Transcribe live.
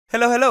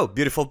Hello,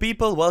 beautiful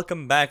people,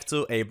 welcome back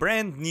to a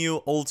brand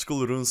new old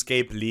school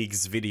RuneScape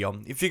Leagues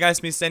video. If you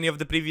guys missed any of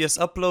the previous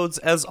uploads,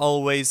 as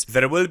always,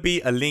 there will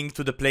be a link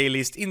to the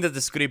playlist in the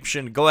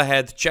description. Go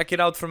ahead, check it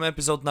out from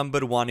episode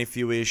number 1 if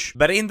you wish.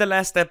 But in the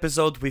last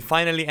episode, we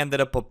finally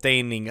ended up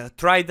obtaining a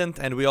Trident,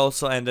 and we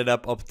also ended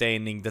up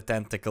obtaining the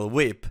Tentacle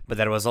Whip. But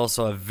there was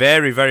also a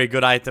very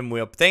good item we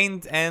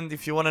obtained, and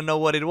if you want to know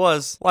what it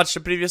was, watch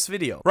the previous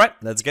video. Right,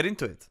 let's get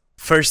into it.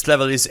 First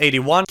level is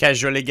 81,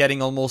 casually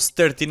getting almost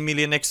 13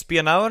 million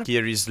XP an hour.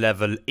 Here is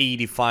level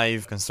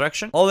 85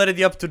 construction.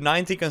 Already up to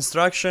 90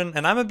 construction,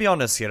 and I'm gonna be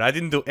honest here, I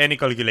didn't do any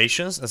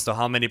calculations as to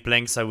how many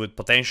planks I would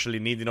potentially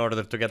need in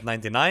order to get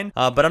 99.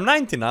 But I'm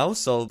 90 now,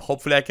 so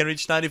hopefully I can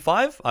reach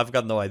 95. I've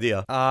got no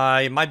idea.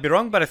 I might be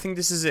wrong, but I think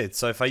this is it.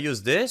 So if I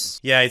use this,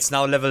 yeah, it's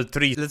now level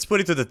 3. Let's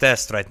put it to the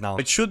test right now.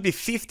 It should be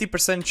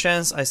 50%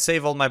 chance I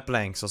save all my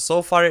planks.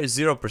 So far it's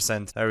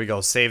 0%. There we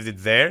go, saved it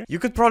there. You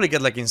could probably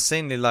get like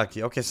insanely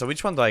lucky. Okay, so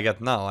which one do I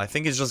get now? I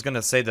think it's just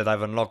gonna say that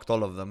I've unlocked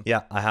all of them.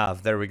 Yeah, I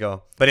have. There we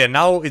go. But yeah,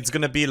 now it's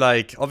gonna be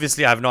like,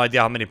 obviously I have no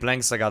idea how many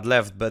planks I got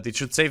left, but it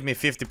should save me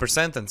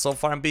 50%, and so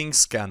far I'm being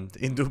scammed.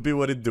 It do be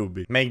what it do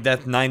be. Make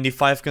that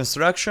 95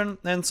 construction,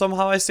 and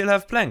somehow I still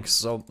have planks,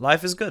 so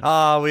life is good.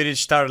 We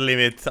reached our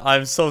limit.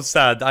 I'm so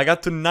sad. I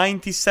got to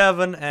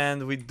 97,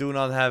 and we do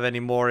not have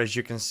any more, as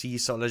you can see,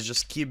 so let's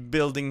just keep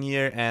building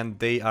here, and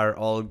they are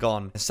all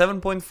gone.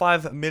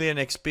 7.5 million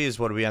XP is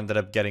what we ended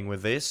up getting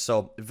with this,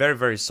 so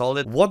very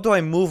solid. What do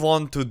I move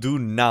on to do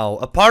now?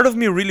 A part of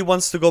me really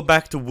wants to go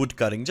back to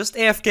woodcutting. Just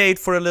AFK it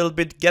for a little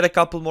bit, get a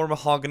couple more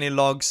mahogany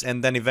logs,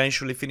 and then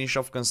eventually finish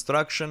off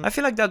construction. I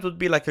feel like that would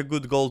be like a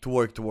good goal to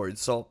work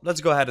towards, so let's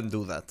go ahead and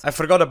do that. I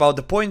forgot about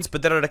the points,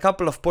 but there are a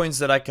couple of points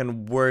that I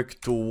can work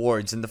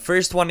towards, and the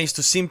first one is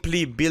to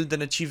simply build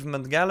an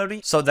achievement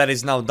gallery. So that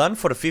is now done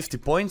for 50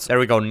 points. There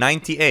we go,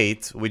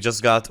 98. We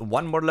just got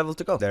one more level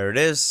to go. There it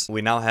is.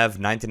 We now have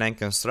 99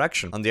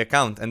 construction on the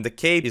account, and the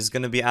cave is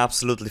gonna be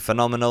absolutely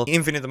phenomenal.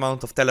 Infinite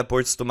amount of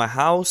teleports to my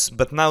house,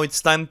 but now it's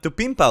time to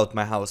pimp out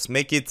my house,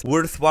 make it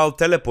worthwhile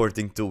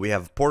teleporting to. We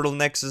have portal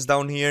nexus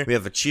down here, we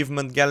have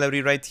achievement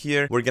gallery right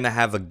here, we're gonna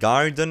have a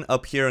garden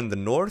up here in the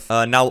north.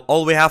 Now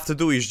all we have to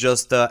do is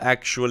just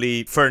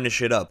actually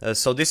furnish it up.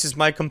 So this is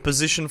my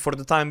composition for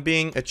the time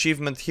being.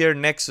 Achievement here,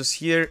 nexus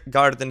here,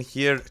 garden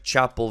here,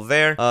 chapel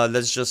there.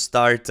 Let's just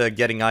start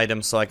getting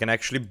items so I can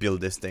actually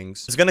build these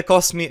things. It's gonna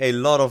cost me a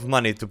lot of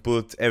money to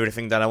put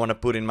everything that I want to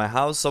put in my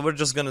house, so we're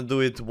just gonna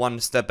do it one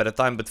step at a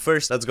time. But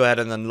first, let's go ahead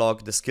and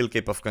unlock the skill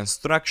cape of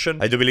construction.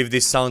 I do believe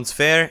this sounds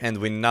fair, and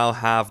we now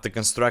have the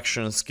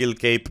construction skill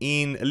cape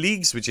in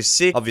leagues, which is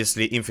sick.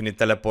 Obviously infinite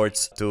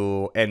teleports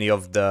to any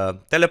of the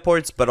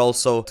teleports, but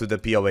also to the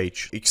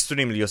POH.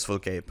 Extremely useful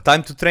cape.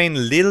 Time to train a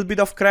little bit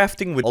of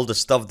crafting with all the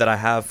stuff that I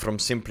have from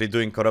simply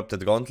doing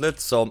corrupted gauntlet.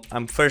 So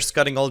I'm first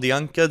cutting all the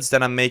uncuts,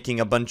 then I'm making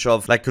a bunch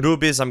of like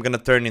rubies. I'm gonna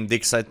turn in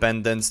dig site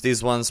pendants.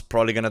 These ones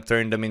probably gonna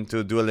turn them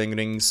into dueling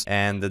rings,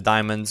 and the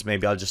diamonds,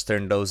 maybe I'll just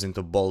turn those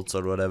into bolts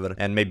or whatever,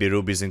 and maybe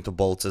rubies into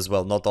bolts as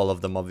well. Not all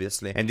of them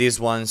obviously. And these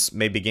ones,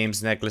 maybe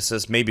games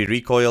necklaces, maybe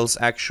recoils.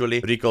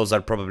 Actually recoils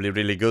are probably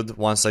really good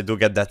once I do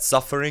get that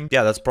suffering.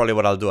 Yeah, that's probably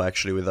what I'll do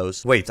actually with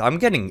those. Wait, I'm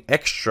getting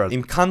extra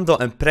Imkando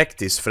and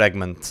practice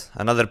fragment.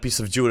 Another piece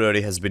of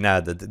jewelry has been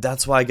added.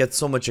 That's why I get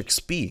so much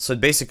XP. So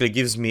it basically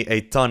gives me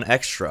a ton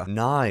extra.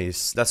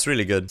 Nice, that's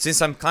really good.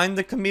 Since I'm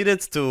kinda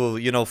committed to,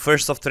 you know,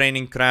 first off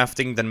training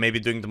crafting, then maybe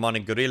doing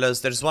demonic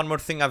gorillas, there's one more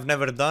thing I've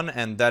never done,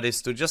 and that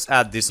is to just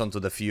add this onto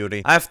the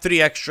fury. I have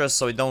 3 extras,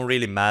 so it don't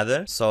really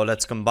matter. So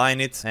let's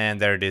combine it, and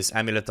there it is,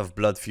 Amulet of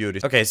Blood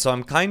Fury. Okay, so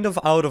I'm kind of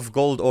out of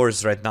gold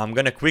ores right now. I'm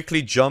gonna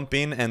quickly jump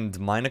in and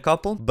mine a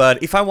couple,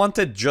 but if I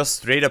wanted just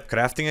straight up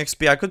crafting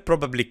XP, I could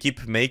probably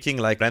keep making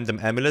like random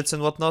amulets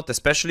and whatnot,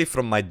 especially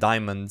from my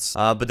diamonds.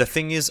 But the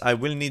thing is, I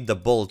will need the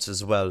bolts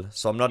as well,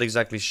 so I'm not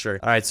exactly sure.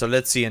 Alright, so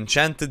let's see.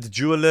 Enchanted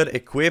jeweler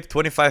equipped,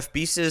 25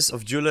 pieces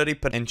of jewelry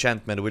per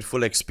enchantment with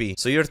full XP.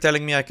 So you're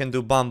telling me I can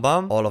do bam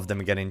bam? All of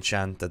them get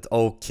enchanted.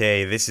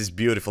 Okay, this is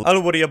beautiful.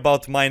 I'll worry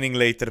about mining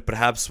later,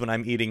 perhaps when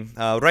I'm eating.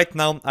 Right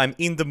now, I'm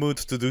in the mood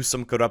to do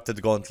some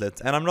corrupted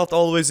gauntlet, and I'm not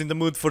always in the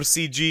mood for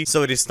CG,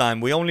 so it is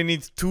time. We only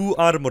need 2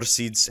 armor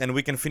seeds, and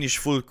we can finish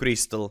full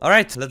crystal.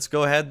 Alright, let's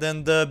go ahead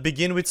and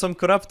begin with some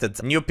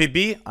corrupted. New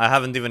PB, I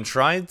haven't even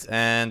tried,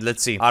 and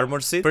let's see.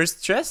 Armor seed,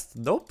 first chest,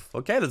 nope.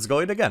 Okay, let's go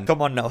in again.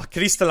 Come on now,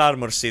 crystal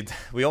armor seed.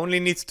 We only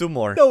need 2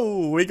 more.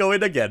 No, we go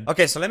in again.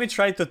 Okay, so let me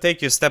try to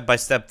take you step by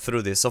step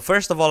through this. So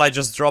first of all, I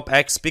just drop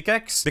X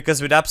pickaxe,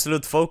 because with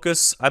absolute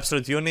focus,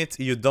 absolute unit,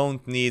 you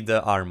don't need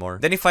armor.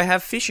 Then if I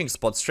have fishing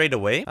spots straight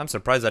away, I'm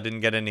surprised I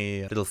didn't get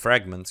any little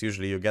fragments.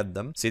 Usually you get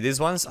them. See these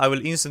ones? I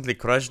will instantly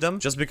crush them,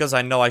 just because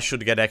I know I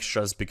should get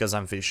extras because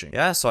I'm fishing.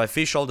 Yeah, so I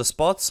fish all the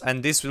spots,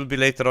 and this will be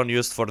later on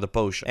used for the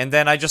potion. And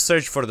then I just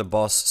search for the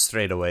boss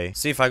straight away.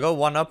 See, if I go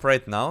 1 up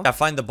right now, I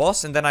find the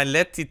boss, and then I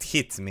let it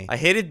hit me. I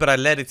hit it, but I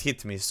let it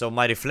hit me, so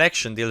my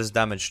reflection deals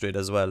damage to it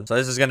as well. So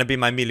this is gonna be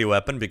my melee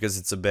weapon because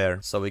it's a bear.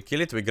 So we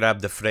kill it, we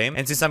grab the frame,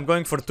 and since I'm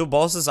going for 2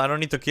 bosses, I don't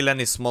need to kill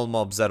any small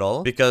mobs at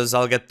all, because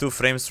I'll get 2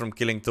 frames from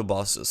killing 2 bosses.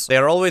 bosses. They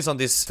are always on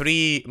these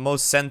 3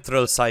 most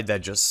central side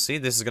edges. See,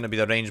 this is gonna be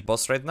the range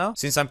boss right now.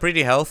 Since I'm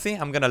pretty healthy,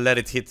 I'm gonna let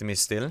it hit me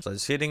still. So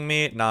it's hitting me.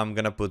 Now I'm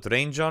gonna put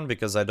range on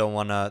because I don't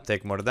wanna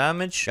take more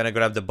damage. Gonna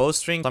grab the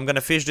bowstring. So I'm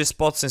gonna fish this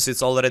spot since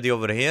it's already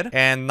over here.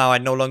 And now I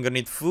no longer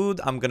need food.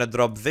 I'm gonna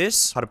drop this.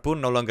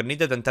 Harpoon no longer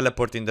needed and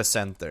teleport in the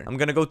center. I'm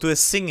gonna go to a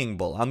singing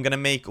bowl. I'm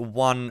gonna make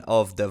one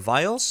of the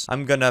vials.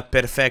 I'm gonna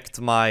perfect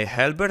my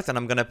halberd and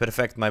I'm gonna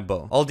perfect my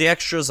bow. All the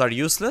extras are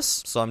useless,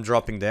 so I'm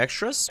dropping the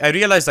extras. I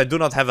realized I do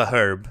not have a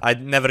herb. I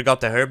never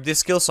got a herb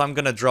this kill, so I'm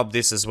gonna drop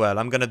this as well.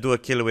 I'm gonna do a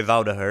kill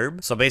without a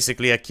herb. So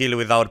basically a kill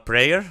without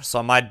prayer. So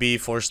I might be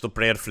forced to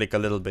prayer flick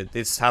a little bit.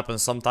 This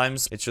happens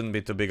sometimes. It shouldn't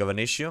be too big of an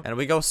issue. And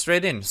we go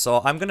straight in.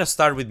 So I'm gonna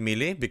start with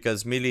melee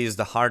because melee is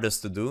the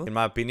hardest to do in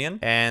my opinion.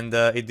 And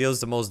it deals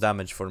the most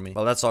damage for me.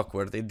 Well, that's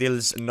awkward. It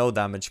deals no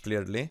damage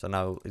clearly. So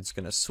now it's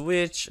gonna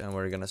switch and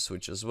we're gonna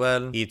switch as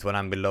well. Eat when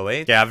I'm below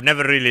 8. Yeah, I've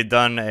never really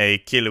done a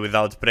kill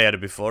without prayer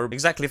before.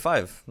 Exactly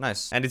 5.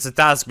 Nice. And it's a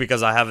task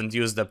because I haven't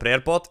used the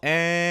prayer pot.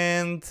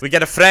 And we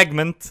get a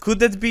fragment. Could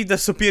that be the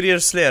superior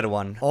slayer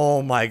one?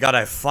 Oh my god,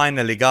 I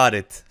finally got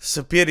it.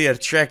 Superior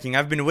tracking.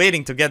 I've been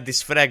waiting to get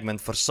this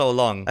fragment for so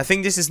long. I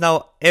think this is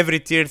now every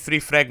tier 3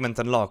 fragment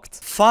unlocked.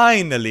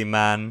 Finally,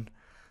 man.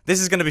 This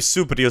is gonna be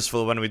super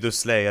useful when we do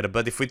Slayer,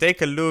 but if we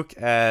take a look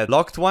at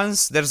locked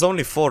ones, there's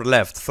only 4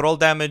 left. Thrall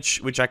damage,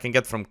 which I can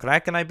get from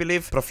Kraken, I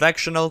believe.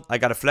 Proflectional, I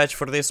got a Fletch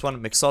for this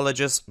one.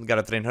 Mixologist,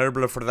 gotta train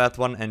Herbler for that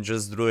one. And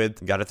just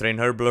Druid, gotta train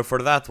Herbler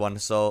for that one.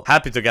 So,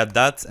 happy to get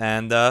that,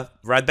 and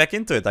right back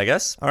into it, I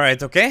guess.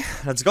 Alright, okay,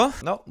 let's go.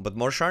 No, but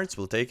more shards,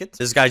 we'll take it.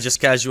 This guy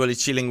just casually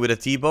chilling with a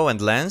T-bow and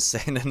lance,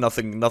 and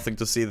nothing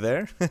to see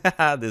there.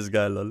 This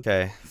guy, lol.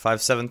 Okay,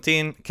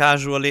 517,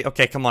 casually.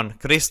 Okay, come on,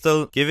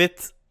 Crystal, give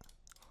it.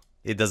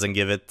 It doesn't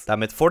give it.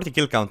 Damn it, 40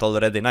 kill count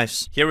already,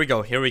 nice. Here we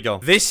go, here we go.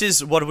 This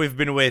is what we've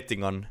been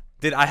waiting on.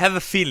 I have a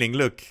feeling,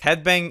 look.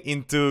 Headbang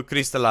into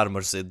Crystal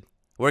Armor Seed.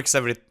 Works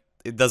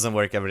it doesn't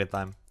work every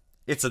time.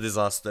 It's a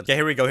disaster. Okay,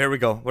 here we go, here we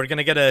go. We're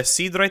gonna get a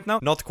seed right now.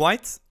 Not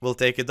quite. We'll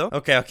take it though.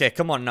 Okay, okay,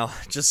 come on now.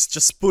 Just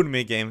spoon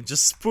me, game.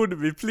 Just spoon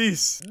me,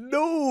 please.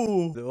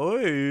 No!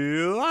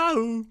 Oh,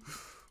 wow.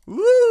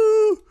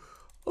 Woo!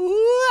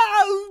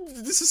 Wow!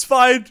 This is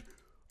fine.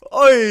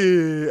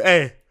 Oi!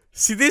 Hey.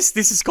 See this?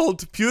 This is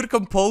called pure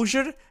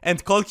composure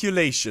and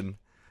calculation.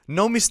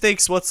 No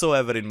mistakes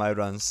whatsoever in my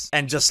runs.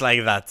 And just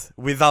like that,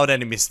 without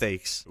any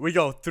mistakes. We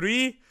go.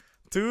 3,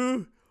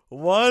 2,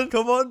 1.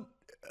 Come on.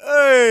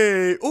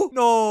 Hey! Oh,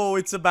 no,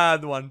 it's a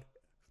bad one.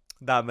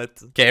 Damn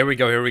it. Okay, here we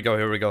go, here we go,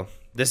 here we go.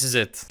 This is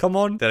it. Come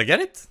on. Did I get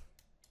it?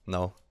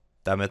 No.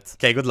 Damn it.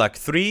 Okay, good luck.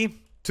 3,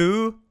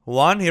 2,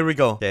 1. Here we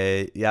go.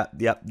 Okay, yeah.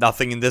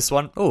 Nothing in this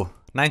one. Oh,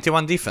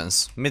 91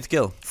 defense.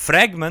 Mid-kill.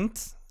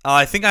 Fragment.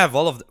 I think I have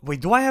all of them.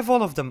 Wait, do I have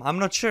all of them? I'm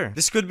not sure.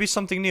 This could be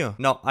something new.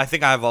 No, I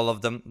think I have all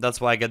of them.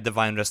 That's why I get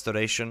Divine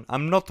Restoration.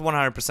 I'm not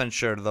 100%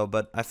 sure though,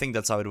 but I think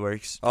that's how it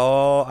works.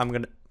 Oh, I'm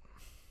gonna...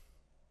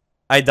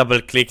 I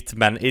double clicked,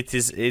 man. It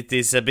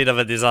is a bit of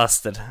a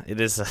disaster. It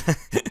is.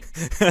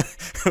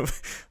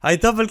 I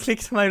double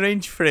clicked my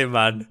range frame,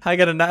 man. I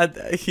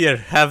gotta here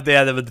have the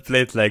adamant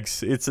plate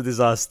legs. It's a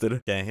disaster.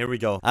 Okay, here we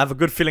go. I have a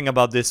good feeling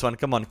about this one.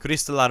 Come on,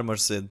 Crystal Armor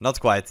Seed. Not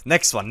quite.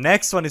 Next one.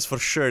 Next one is for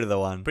sure the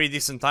one. Pretty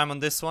decent time on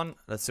this one.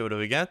 Let's see what do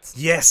we get.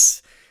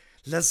 Yes.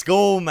 Let's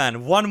go,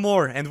 man. One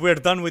more and we're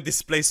done with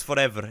this place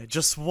forever.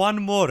 Just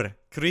one more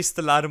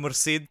Crystal Armor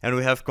Seed and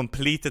we have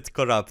completed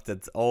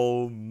Corrupted.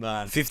 Oh,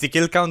 man. 50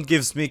 kill count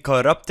gives me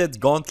Corrupted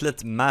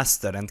Gauntlet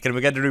Master. And can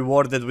we get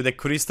rewarded with a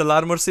Crystal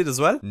Armor Seed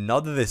as well?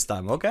 Not this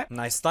time, okay.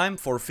 Nice time,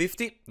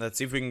 450. Let's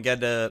see if we can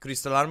get a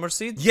Crystal Armor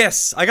Seed.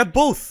 Yes, I got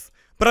both.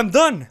 But I'm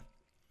done.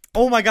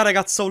 Oh my god, I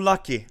got so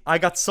lucky. I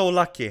got so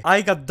lucky.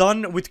 I got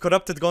done with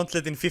Corrupted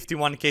Gauntlet in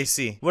 51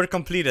 KC. We're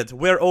completed.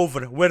 We're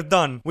over. We're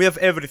done. We have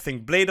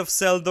everything. Blade of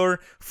Seldor,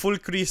 Full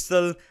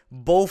Crystal,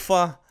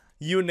 Bofa.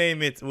 You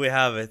name it, we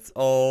have it.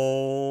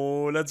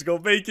 Oh, let's go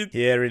make it.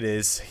 Here it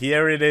is.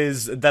 Here it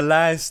is. The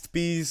last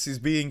piece is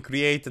being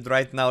created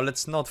right now.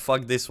 Let's not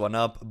fuck this one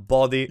up.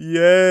 Body.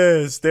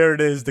 Yes, there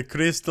it is. The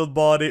crystal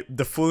body.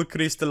 The full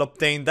crystal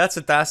obtained. That's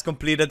a task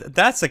completed.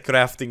 That's a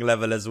crafting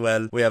level as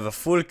well. We have a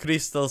full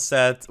crystal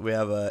set. We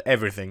have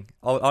everything.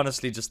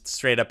 Honestly, just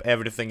straight up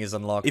everything is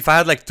unlocked. If I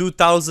had like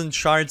 2,000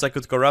 shards, I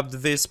could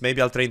corrupt this.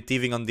 Maybe I'll train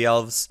thieving on the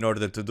elves in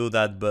order to do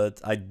that, but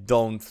I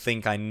don't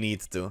think I need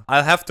to.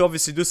 I'll have to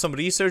obviously do some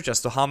research as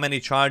to how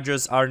many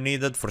charges are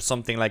needed for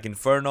something like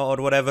Inferno or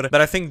whatever, but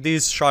I think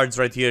these shards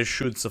right here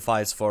should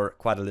suffice for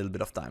quite a little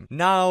bit of time.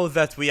 Now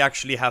that we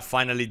actually have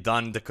finally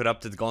done the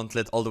Corrupted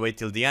Gauntlet all the way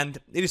till the end,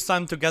 it is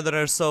time to gather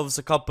ourselves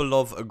a couple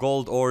of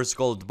gold ores,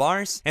 gold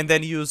bars, and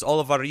then use all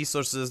of our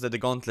resources that the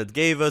Gauntlet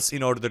gave us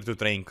in order to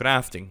train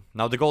crafting.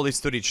 Now the goal is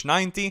to reach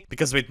 90,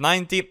 because with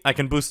 90 I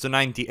can boost to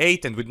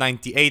 98, and with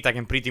 98 I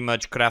can pretty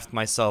much craft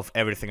myself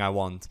everything I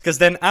want. Because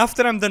then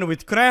after I'm done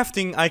with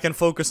crafting, I can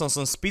focus on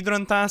some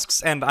speedrun tasks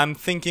tasks, and I'm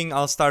thinking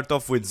I'll start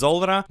off with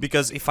Zolra,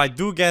 because if I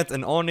do get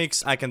an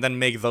Onyx, I can then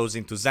make those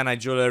into Zenyte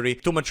jewelry.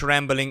 Too much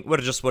rambling, we're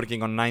just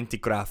working on 90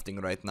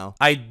 crafting right now.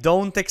 I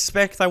don't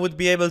expect I would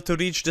be able to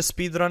reach the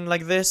speedrun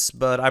like this,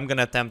 but I'm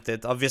gonna attempt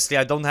it. Obviously,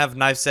 I don't have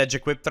Knife's Edge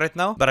equipped right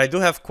now, but I do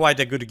have quite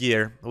a good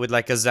gear with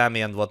like a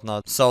Zami and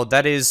whatnot. So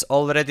that is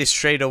already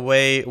straight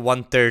away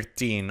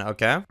 113,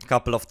 okay?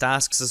 Couple of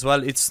tasks as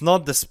well. It's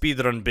not the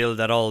speedrun build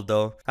at all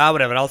though.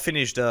 Whatever, I'll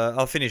finish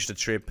the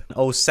trip.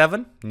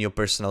 07, new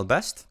personal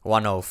best.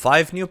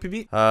 105 new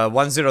PB.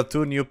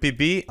 102 new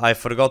PB. I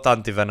forgot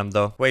anti-venom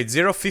though. Wait,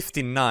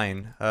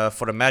 059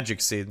 for a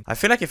magic seed. I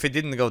feel like if it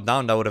didn't go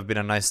down, that would have been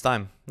a nice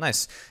time.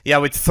 Nice. Yeah,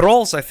 with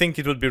thralls, I think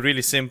it would be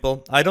really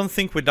simple. I don't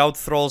think without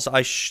thralls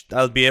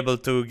I'll be able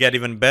to get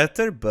even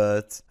better,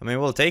 but I mean,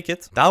 we'll take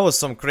it. That was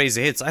some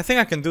crazy hits. I think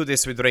I can do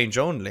this with range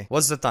only.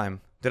 What's the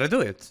time? Did I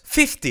do it?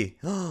 50!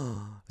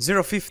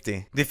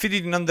 050.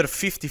 Defeated in under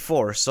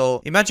 54.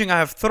 So imagine I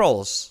have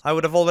thralls. I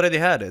would have already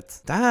had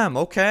it. Damn,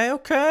 okay,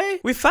 okay.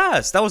 We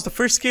fast. That was the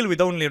first kill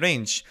with only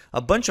range. A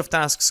bunch of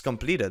tasks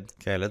completed.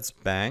 Okay, let's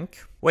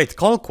bank. Wait,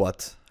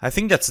 Colquat. I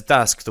think that's a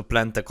task to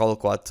plant a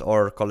Colquat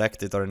or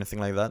collect it or anything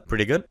like that.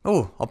 Pretty good.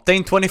 Oh,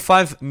 obtain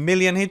 25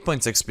 million hit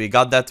points XP.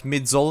 Got that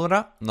mid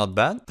Zolra. Not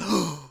bad.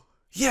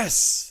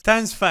 Yes!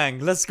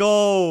 Tansfang, let's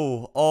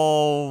go!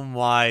 Oh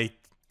my...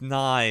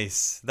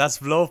 Nice. That's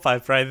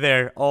blowpipe right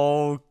there.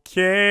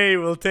 Okay,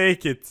 we'll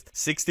take it.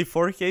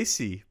 64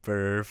 KC.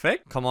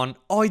 Perfect. Come on.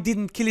 Oh, it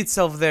didn't kill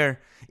itself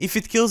there. If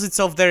it kills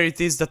itself there, it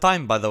is the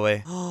time, by the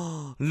way.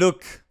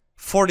 Look.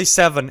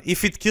 47.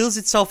 If it kills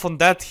itself on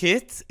that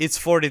hit, it's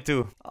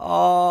 42.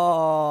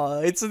 Oh,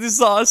 it's a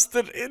disaster.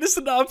 It is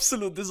an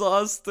absolute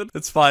disaster.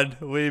 It's fine.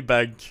 We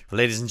bank.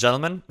 Ladies and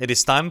gentlemen, it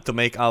is time to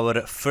make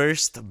our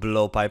first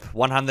blowpipe.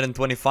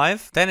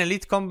 125. 10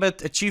 elite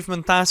combat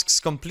achievement tasks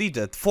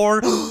completed.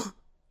 4...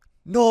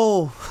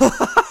 No!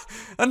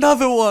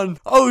 Another one!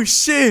 Oh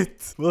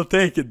shit! We'll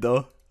take it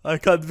though. I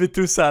can't be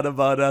too sad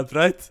about that,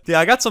 right?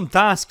 Yeah, I got some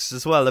tasks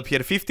as well up here.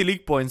 50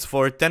 league points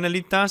for 10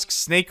 elite tasks.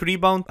 Snake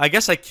rebound. I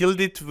guess I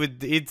killed it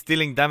with it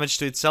dealing damage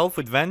to itself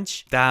with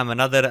Venge. Damn,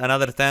 another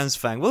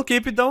Tansfang. We'll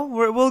keep it though.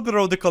 We'll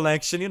grow the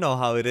collection. You know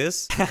how it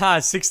is.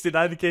 Haha,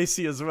 69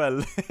 KC as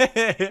well.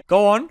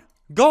 Go on.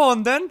 Go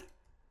on then.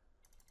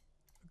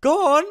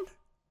 Go on.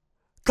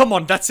 Come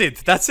on, that's it.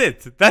 That's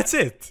it. That's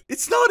it.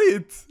 It's not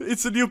it.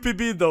 It's a new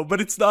PB though,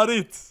 but it's not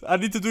it. I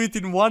need to do it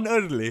in one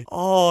early.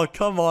 Oh,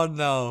 come on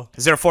now.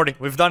 040.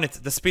 We've done it.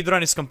 The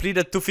speedrun is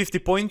completed. 250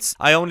 points.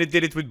 I only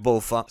did it with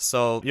Bofa,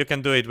 so you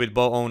can do it with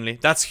bow only.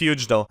 That's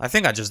huge though. I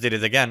think I just did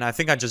it again. I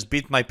think I just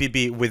beat my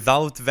PB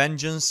without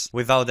vengeance,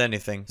 without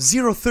anything.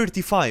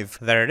 035.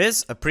 There it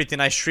is. A pretty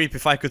nice trip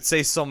if I could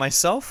say so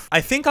myself.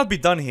 I think I'll be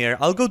done here.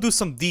 I'll go do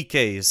some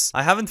DKs.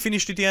 I haven't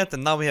finished it yet,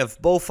 and now we have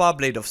Bofa,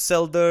 Blade of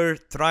Selder,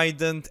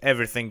 Trident,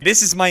 everything.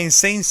 This is my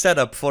insane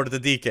setup for the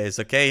DKs,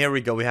 okay? Here we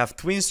go. We have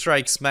Twin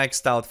Strikes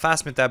maxed out,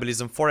 fast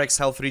metabolism, 4x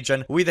health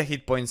regen with a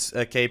hit points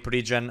cape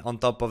regen on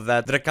top of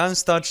that.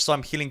 Drakan's touch, so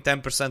I'm healing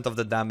 10% of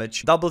the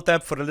damage. Double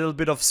tap for a little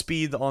bit of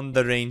speed on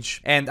the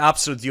range. And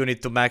absolute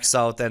unit to max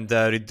out and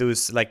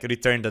reduce, like,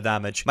 return the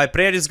damage. My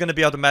prayer is gonna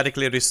be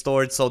automatically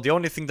restored, so the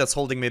only thing that's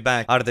holding me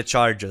back are the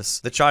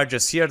charges. The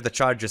charges here, the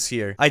charges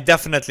here. I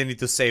definitely need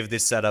to save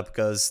this setup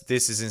because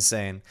this is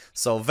insane.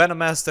 So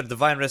Venomaster,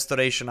 Divine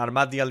Restoration,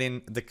 Armadialin,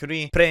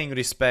 Decree, Praying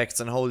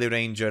Respects, and Holy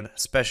Ranger,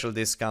 special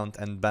discount,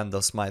 and Bando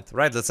Smite.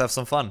 Right, let's have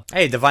some fun.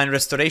 Hey, Divine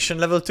Restoration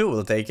level 2,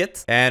 we'll take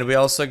it. And we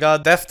also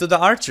got Death to the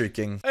Archer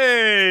King.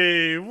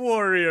 Hey,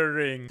 Warrior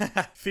Ring.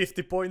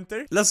 50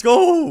 pointer. Let's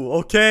go.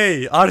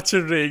 Okay,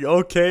 Archer Ring.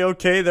 Okay,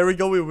 okay, there we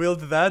go. We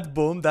willed that.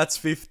 Boom, that's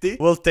 50.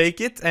 We'll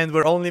take it, and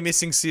we're only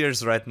missing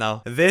Seers right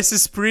now. This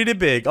is pretty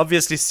big.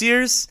 Obviously,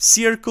 Seers,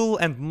 Circle,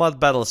 and Mud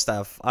Battle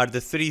Staff are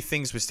the 3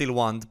 things we still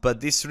want,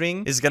 but this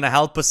ring is gonna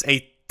help us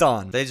a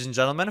ton. Ladies and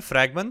gentlemen,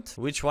 fragment.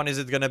 Which one is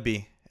it gonna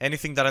be?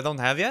 Anything that I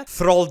don't have yet?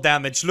 Thrall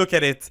damage, look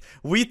at it.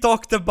 We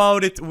talked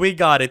about it, we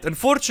got it.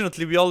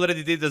 Unfortunately, we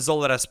already did the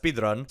Zolra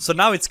speedrun, so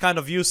now it's kind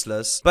of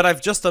useless. But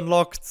I've just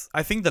unlocked,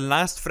 I think, the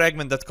last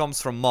fragment that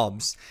comes from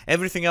mobs.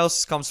 Everything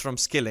else comes from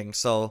skilling,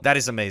 so that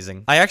is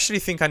amazing. I actually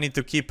think I need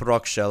to keep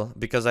Rock Shell,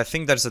 because I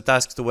think there's a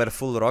task to wear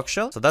full Rock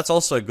Shell. So that's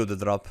also a good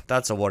drop.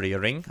 That's a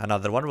Warrior Ring.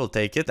 Another one, we'll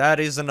take it. That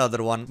is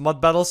another one.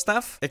 Mud Battle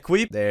Staff,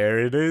 equip. There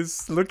it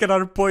is. Look at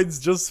our points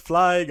just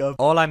flying up.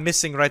 All I'm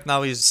missing right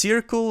now is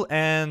Circle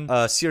and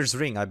Seer's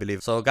Ring, I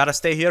believe. So gotta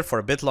stay here for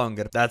a bit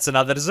longer. That's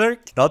another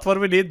Zerk. Not what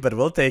we need, but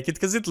we'll take it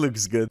because it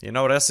looks good. You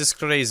know, this is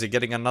crazy,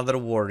 getting another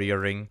Warrior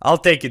Ring. I'll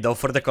take it though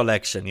for the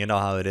collection. You know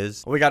how it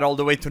is. We got all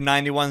the way to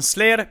 91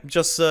 Slayer.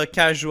 Just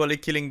casually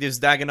killing these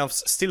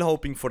Dagonoffs. Still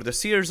hoping for the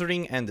Seer's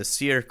Ring and the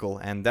Circle.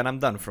 And then I'm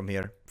done from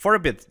here. For a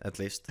bit, at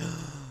least.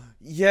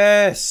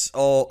 Yes!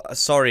 Oh,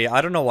 sorry,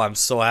 I don't know why I'm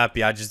so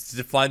happy. I just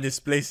find this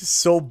place is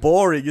so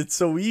boring. It's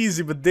so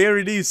easy, but there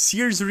it is.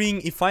 Sears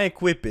ring, if I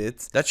equip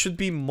it, that should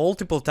be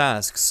multiple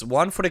tasks.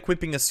 One for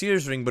equipping a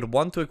Sears ring, but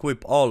one to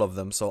equip all of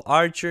them. So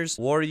archers,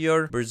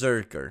 warrior,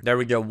 berserker. There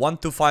we go. 1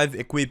 to 5,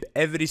 equip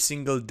every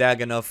single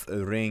Daganov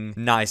ring.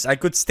 Nice. I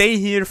could stay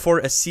here for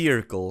a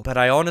circle, but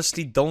I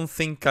honestly don't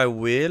think I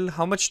will.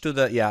 How much to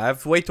the... Yeah, I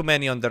have way too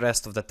many on the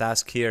rest of the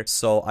task here,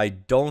 so I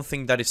don't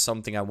think that is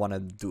something I want to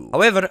do.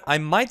 However, I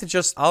might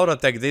just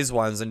auto-attack these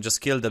ones and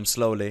just kill them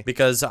slowly,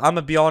 because I'm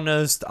gonna be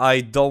honest, I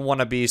don't want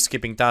to be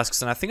skipping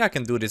tasks, and I think I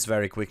can do this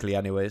very quickly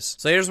anyways.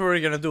 So here's what we're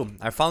gonna do.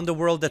 I found a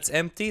world that's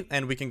empty,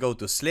 and we can go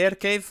to Slayer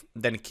Cave,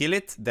 then kill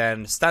it,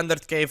 then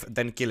Standard Cave,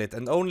 then kill it,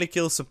 and only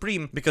kill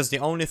Supreme, because the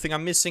only thing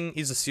I'm missing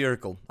is a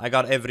circle. I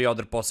got every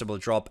other possible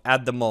drop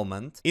at the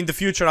moment. In the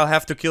future, I'll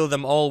have to kill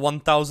them all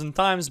 1000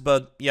 times,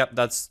 but yeah,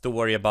 that's to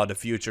worry about the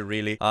future,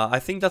 really. I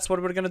think that's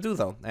what we're gonna do,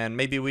 though, and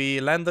maybe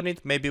we land on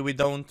it, maybe we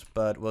don't,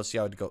 but we'll see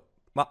how it goes.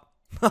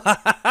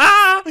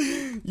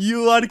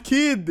 You are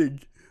kidding.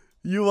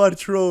 You are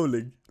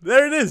trolling.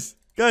 There it is.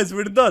 Guys,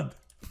 we're done.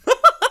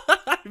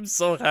 I'm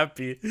so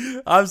happy.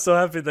 I'm so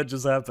happy that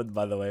just happened,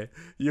 by the way.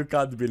 You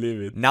can't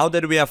believe it. Now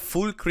that we have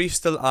full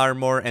crystal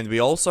armor, and we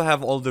also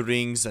have all the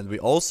rings, and we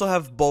also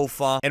have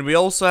Bofa, and we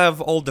also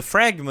have all the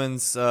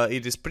fragments,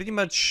 it is pretty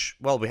much...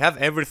 Well, we have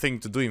everything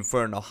to do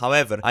Inferno.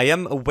 However, I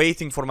am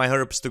waiting for my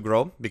herbs to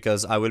grow,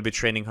 because I will be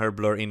training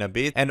Herblore in a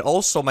bit. And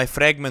also, my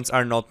fragments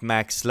are not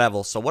max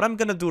level. So what I'm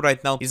gonna do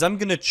right now is I'm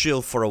gonna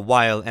chill for a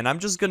while, and I'm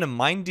just gonna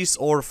mine this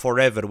ore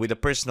forever with a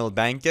personal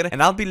banker,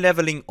 and I'll be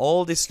leveling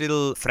all these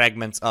little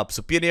fragments up.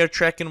 Superior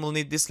Tracking, will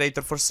need this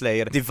later for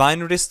Slayer.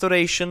 Divine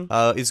Restoration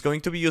is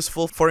going to be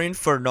useful for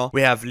Inferno.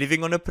 We have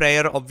Living on a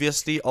Prayer,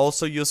 obviously,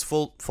 also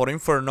useful for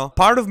Inferno.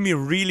 Part of me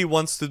really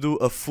wants to do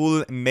a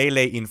full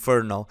melee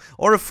Inferno,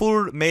 or a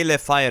full melee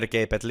Fire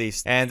Cape at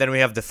least. And then we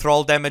have the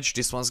Thrall damage.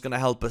 This one's gonna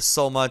help us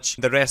so much.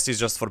 The rest is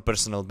just for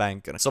personal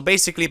banker. So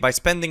basically, by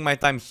spending my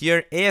time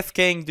here,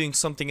 AFKing, doing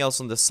something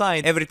else on the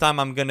side, every time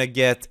I'm gonna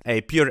get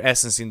a pure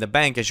essence in the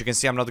bank. As you can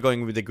see, I'm not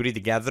going with the Greedy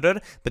Gatherer,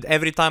 but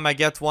every time I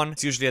get one,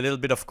 it's usually a little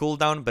bit of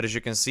cooldown. But as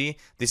you can see,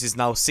 this is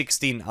now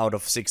 16 out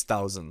of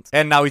 6,000.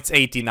 And now it's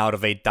 18 out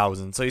of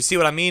 8,000. So you see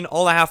what I mean?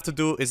 All I have to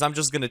do is I'm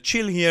just gonna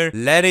chill here,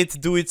 let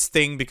it do its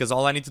thing, because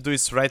all I need to do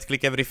is right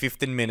click every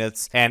 15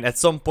 minutes. And at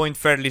some point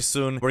fairly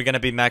soon, we're gonna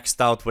be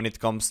maxed out when it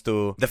comes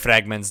to the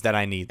fragments that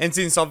I need. And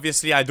since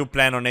obviously I do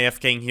plan on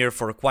AFKing here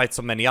for quite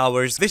so many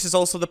hours, this is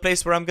also the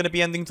place where I'm gonna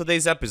be ending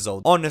today's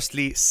episode.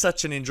 Honestly,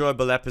 such an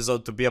enjoyable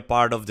episode to be a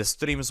part of. The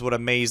streams were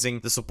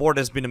amazing. The support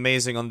has been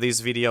amazing on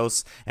these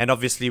videos. And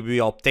obviously we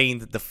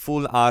obtained the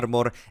full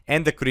armor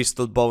and the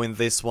crystal bow in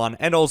this one,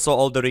 and also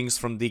all the rings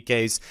from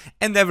DKs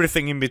and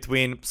everything in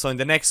between. So in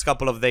the next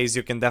couple of days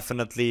you can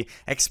definitely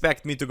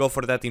expect me to go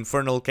for that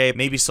Infernal Cape,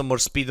 maybe some more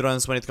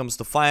speedruns when it comes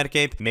to Fire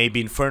Cape, maybe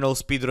Infernal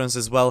speedruns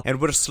as well,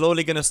 and we're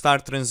slowly gonna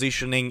start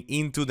transitioning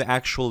into the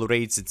actual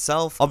raids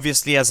itself.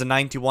 Obviously, as a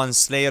 91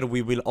 Slayer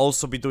we will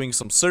also be doing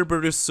some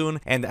Cerberus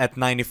soon, and at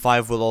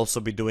 95 we'll also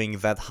be doing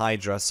that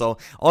Hydra. So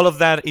all of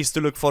that is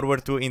to look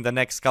forward to in the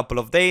next couple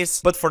of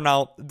days, but for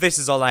now this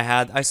is all I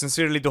had. I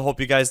sincerely do hope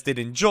you guys did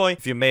enjoy.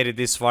 If you made it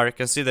this far,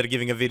 consider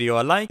giving a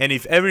video a like, and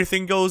if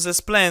everything goes as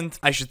planned,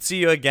 I should see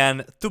you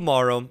again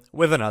tomorrow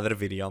with another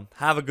video.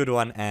 Have a good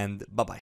one, and bye bye.